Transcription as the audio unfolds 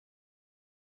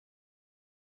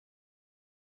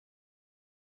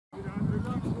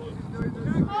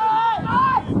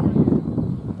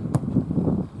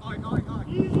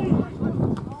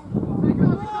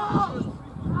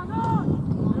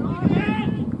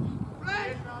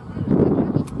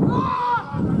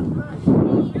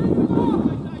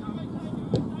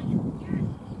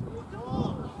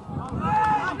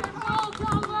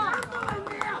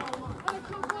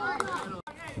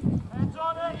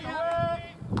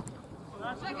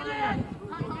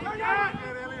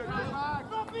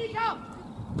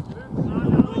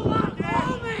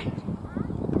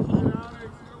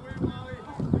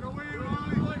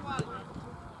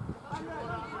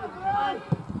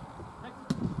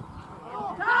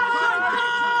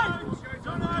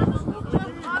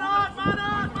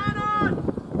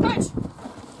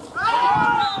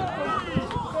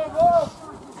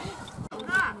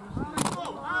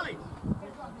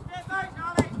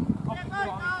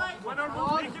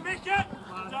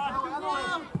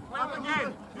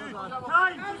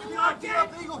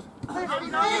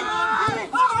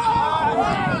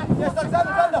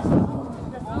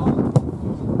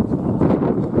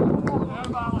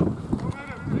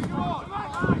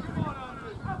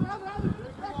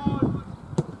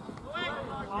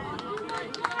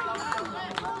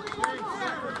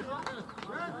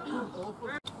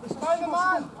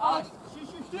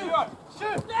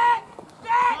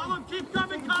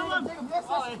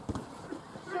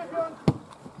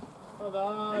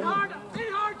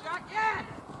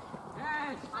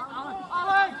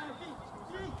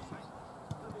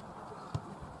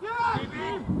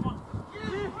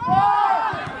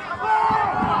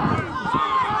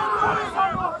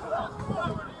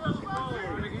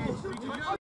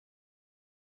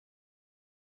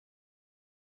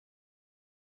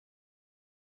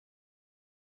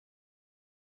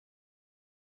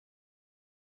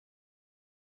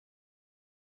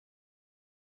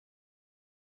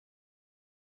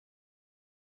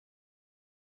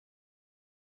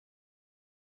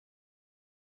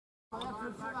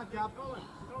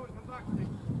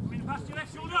Pass your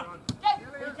left shoulder.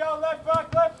 We go left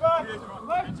back, left back,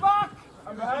 left back.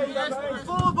 I'm behind, I'm behind.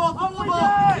 Follow the ball, follow the ball.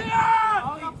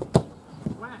 Yeah!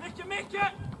 Make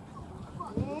it.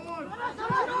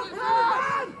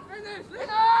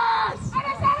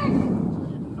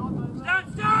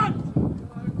 Stand.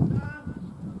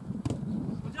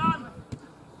 We're done.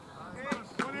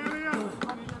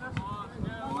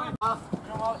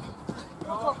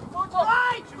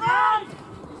 Right!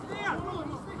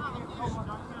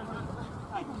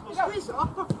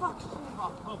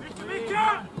 Make it!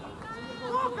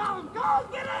 Go, Colin, go,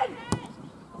 get in!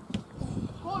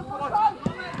 Come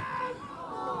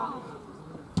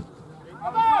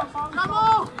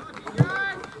on!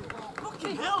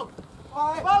 Fucking hell!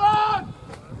 Ball on!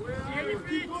 Stay your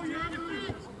feet!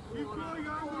 Keep going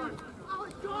outward! Oh my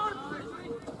God!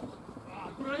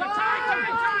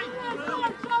 Time!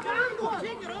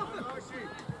 Take it off him!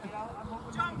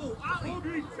 Jumbo, Ali!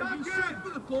 Shot for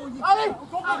the ball! Ali!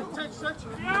 Ali, take stretch!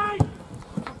 Behind!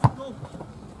 Go!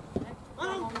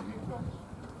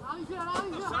 Ali's here!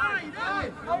 Offside!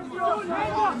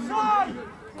 Offside!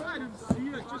 I didn't see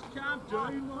it, just calm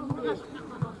down, man.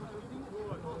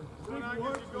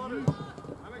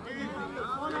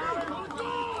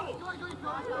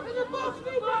 In the box,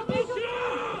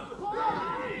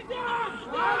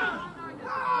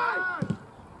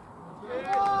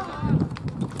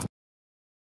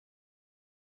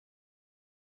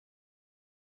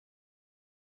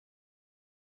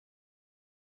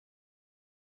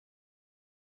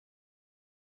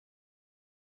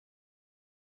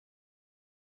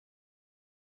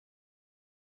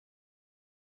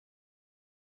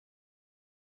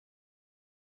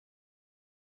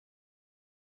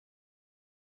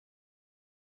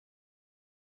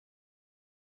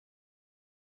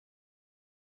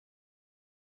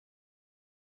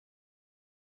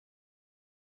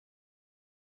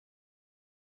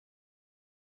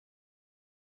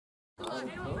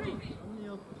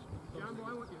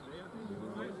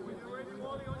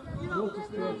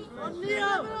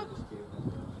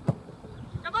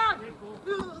 Come on!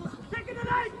 Take it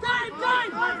tonight! Time! Go!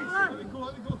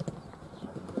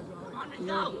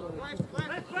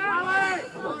 Let's No!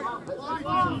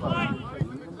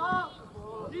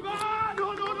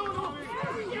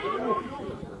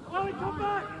 Come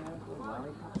back!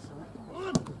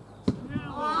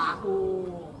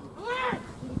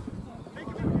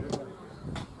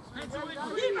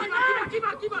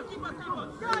 Keep on!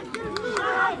 Guys, get it!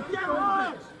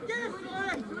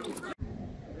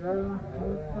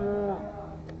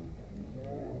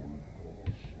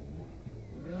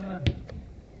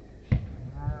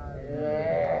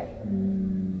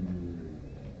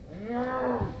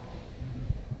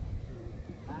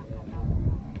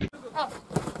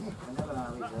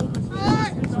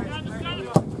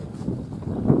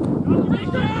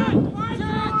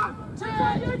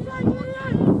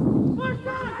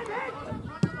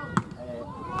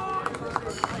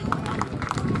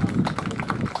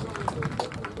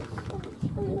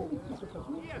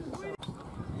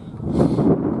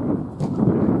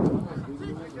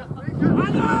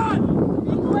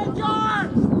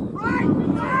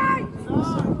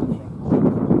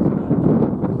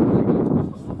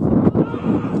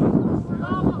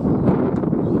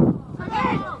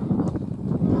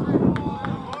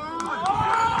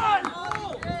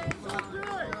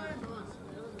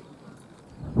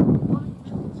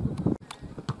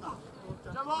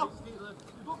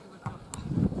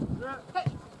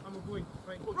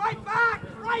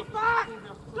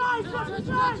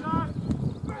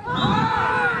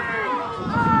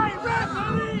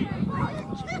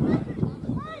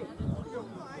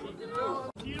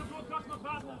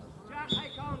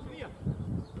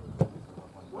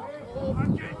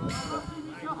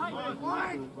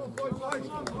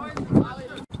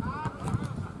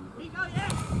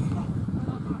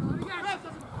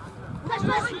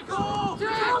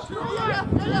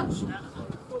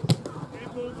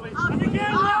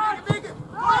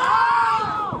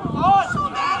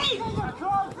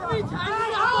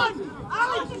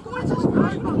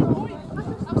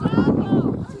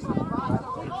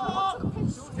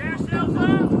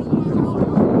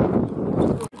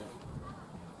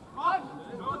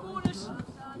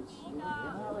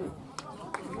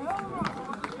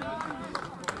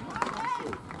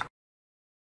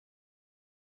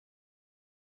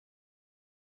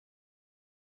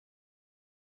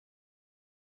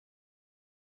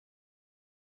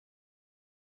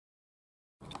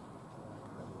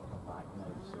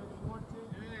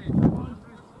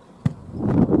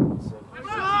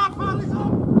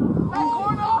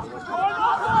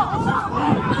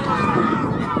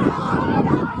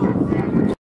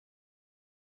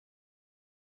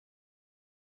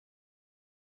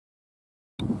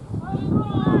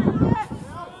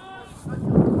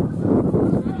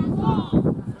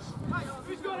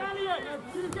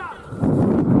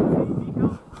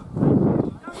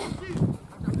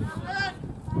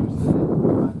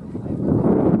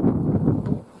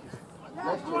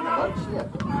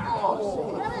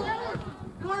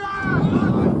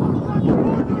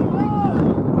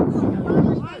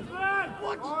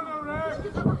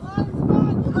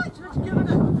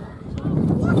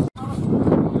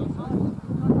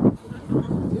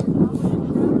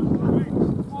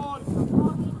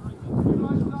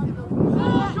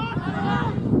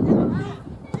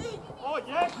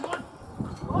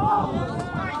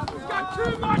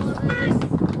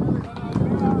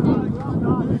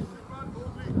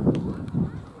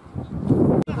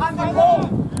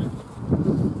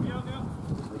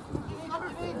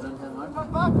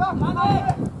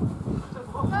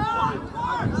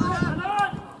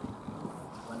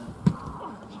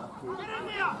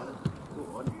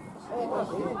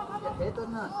 head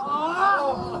on that.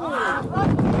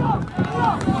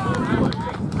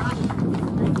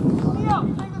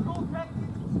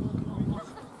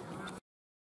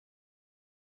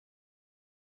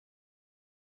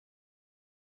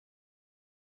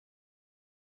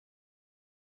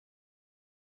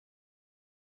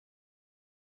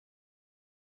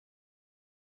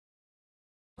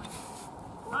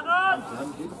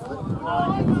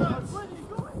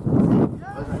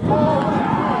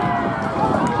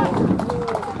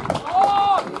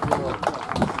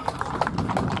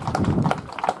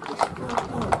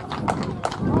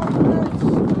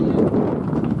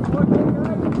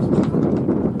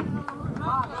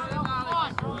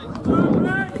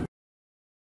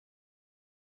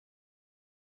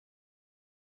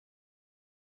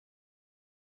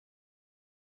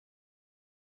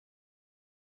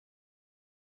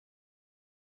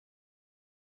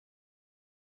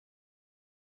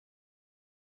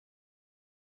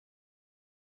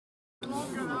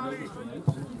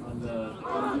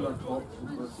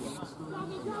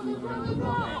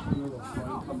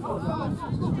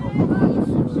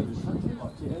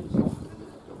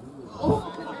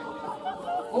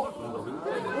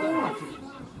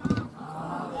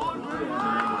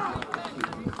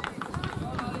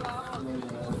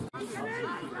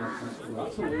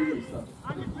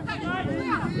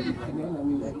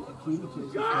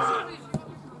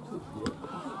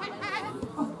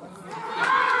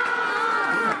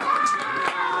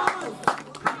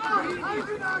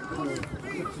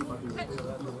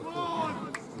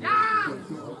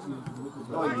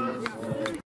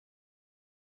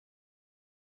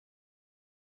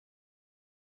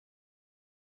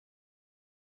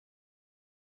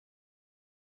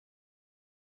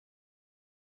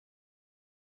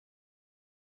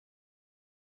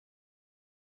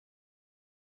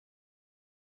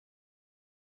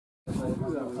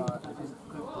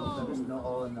 It's not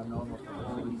all in the normal.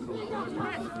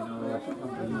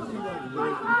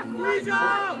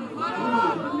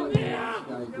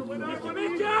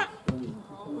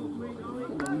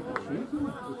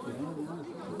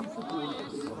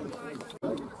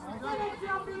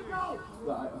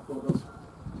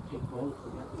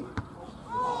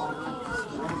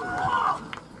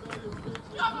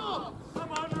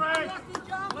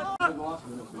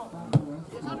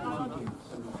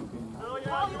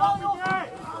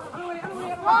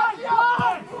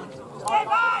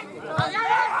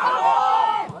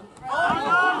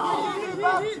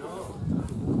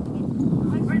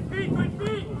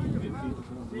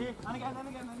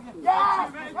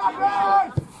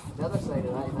 The other side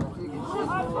of that, if you can see the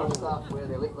first half where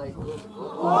they look like this.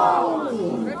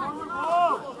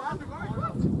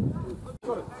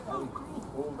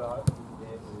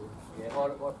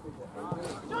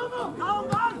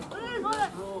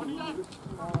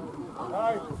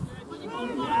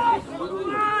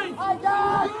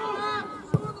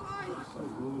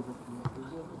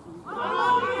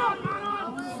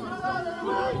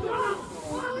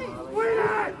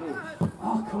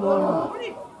 Oh, come on.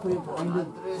 Play behind it.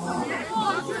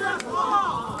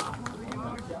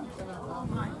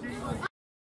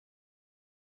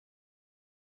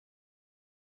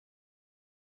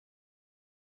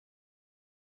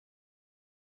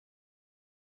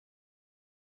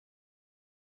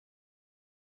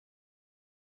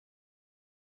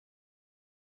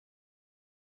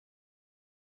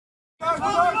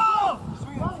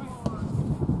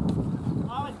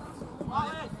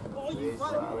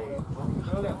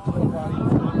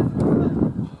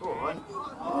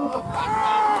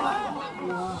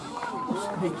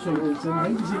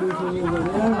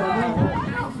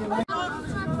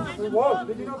 Whoa,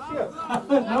 did you not see it?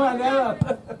 No, I never.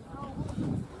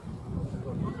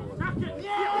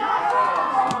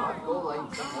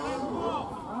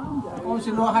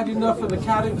 Obviously not had enough of the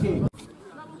carrot cake.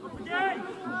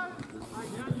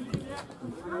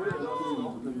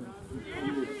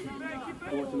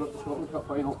 Scotland Cup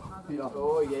final.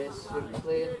 Oh yes, you're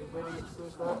playing. When are you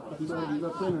supposed to start? You're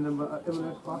playing in the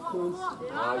Everest Backlands.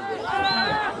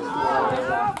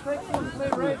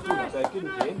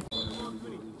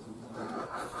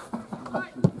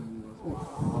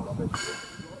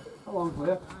 How long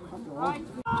player?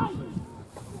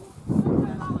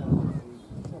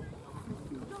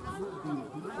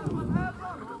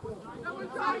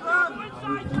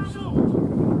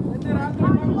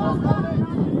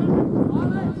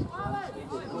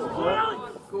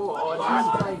 Go on,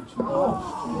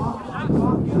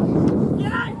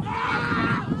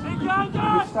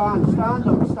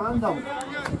 Stand up.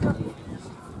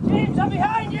 James, I'm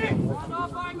behind you! James,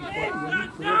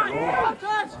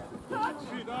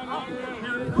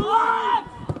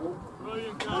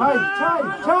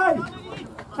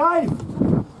 Time!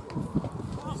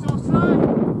 He's offside.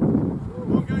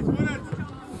 Come on, guys, win it.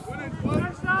 Win it, win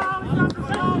it.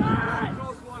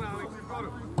 Cross one, Alex, you've got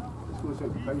him.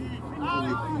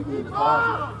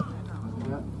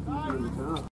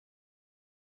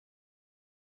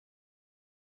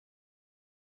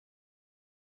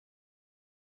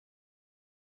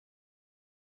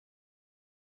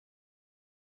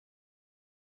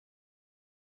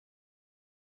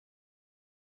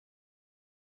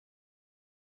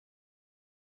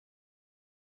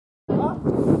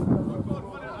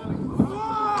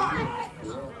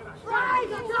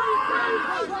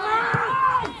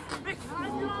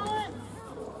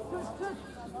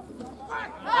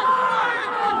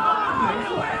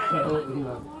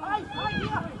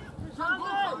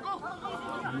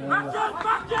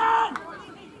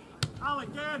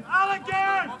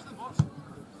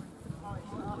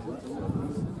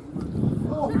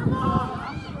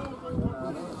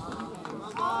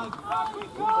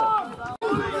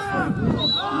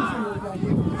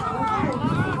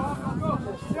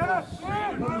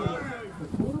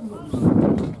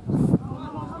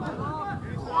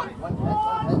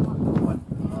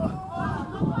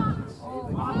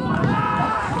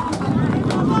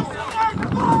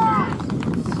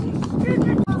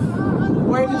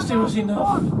 Wednesday was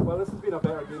enough. Well, this has been a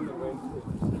better game than Wednesday.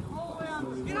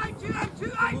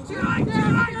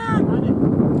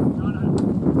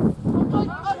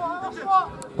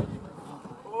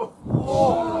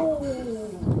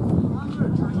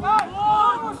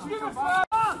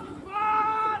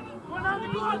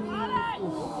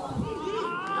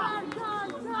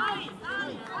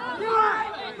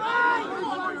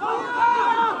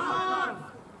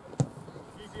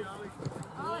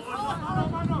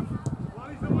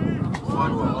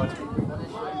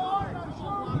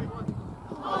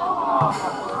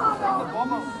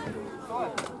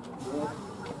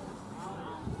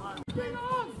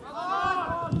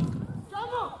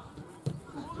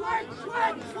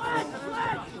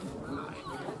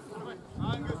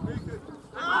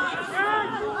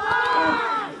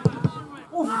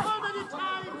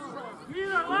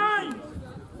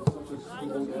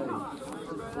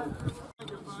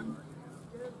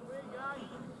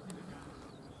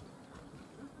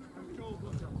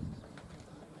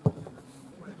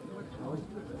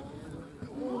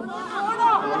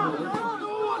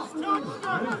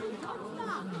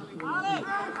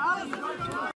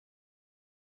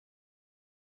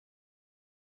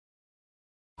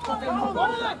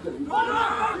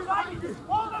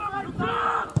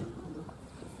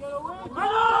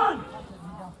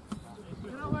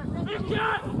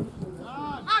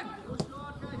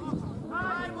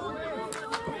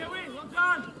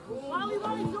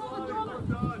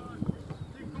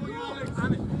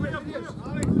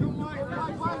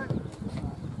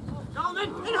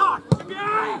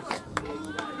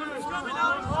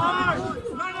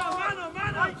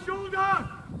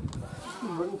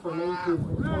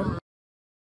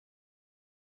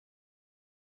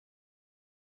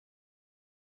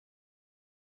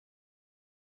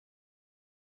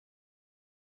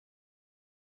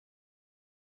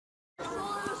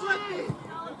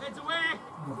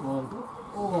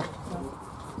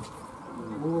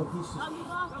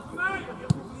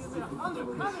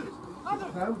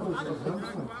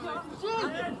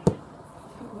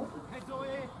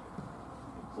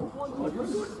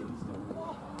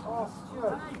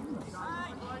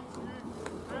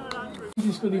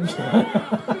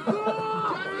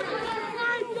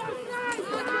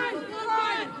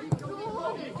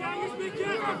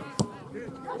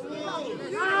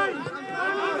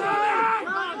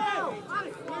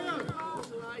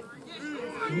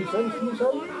 He's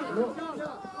got him.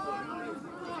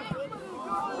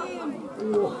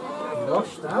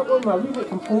 Gosh, that one, man, leave it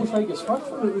composed like it's fucked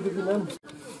for it would have been in.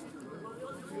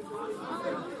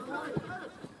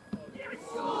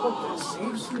 What that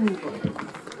save scene,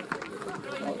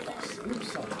 what that save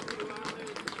scene.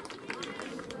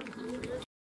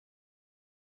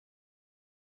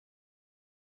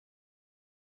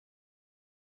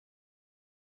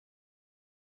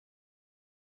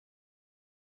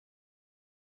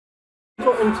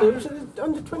 Got into, was it the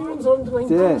under 21s or under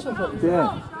 19s?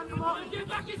 Yeah.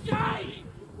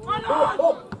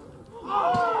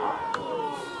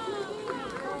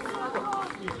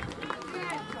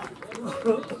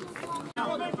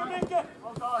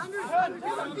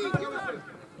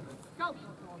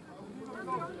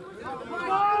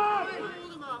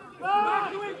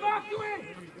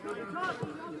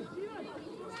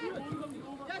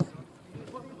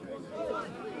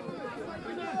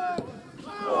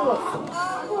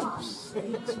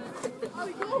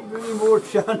 Many more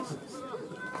chances.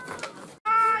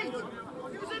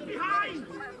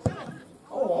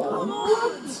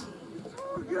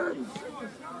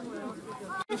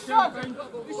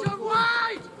 Mission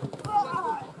wide!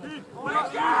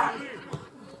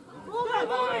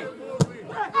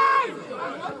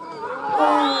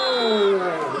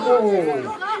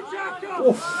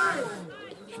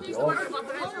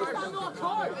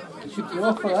 Should be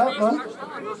off for that one.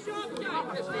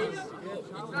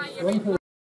 One for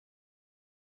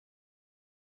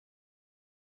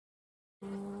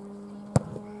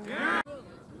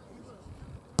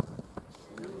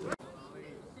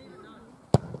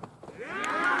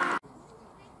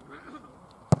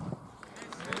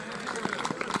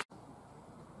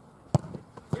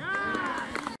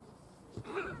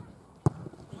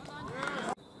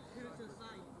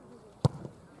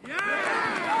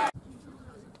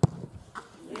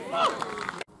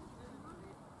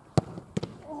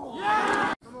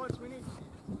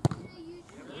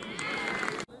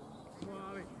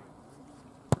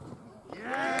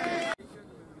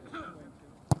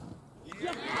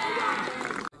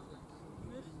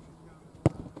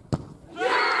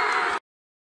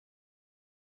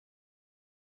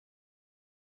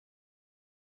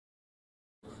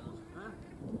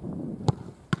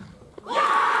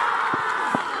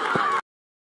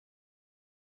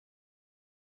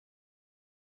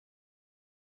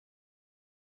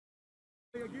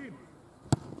again.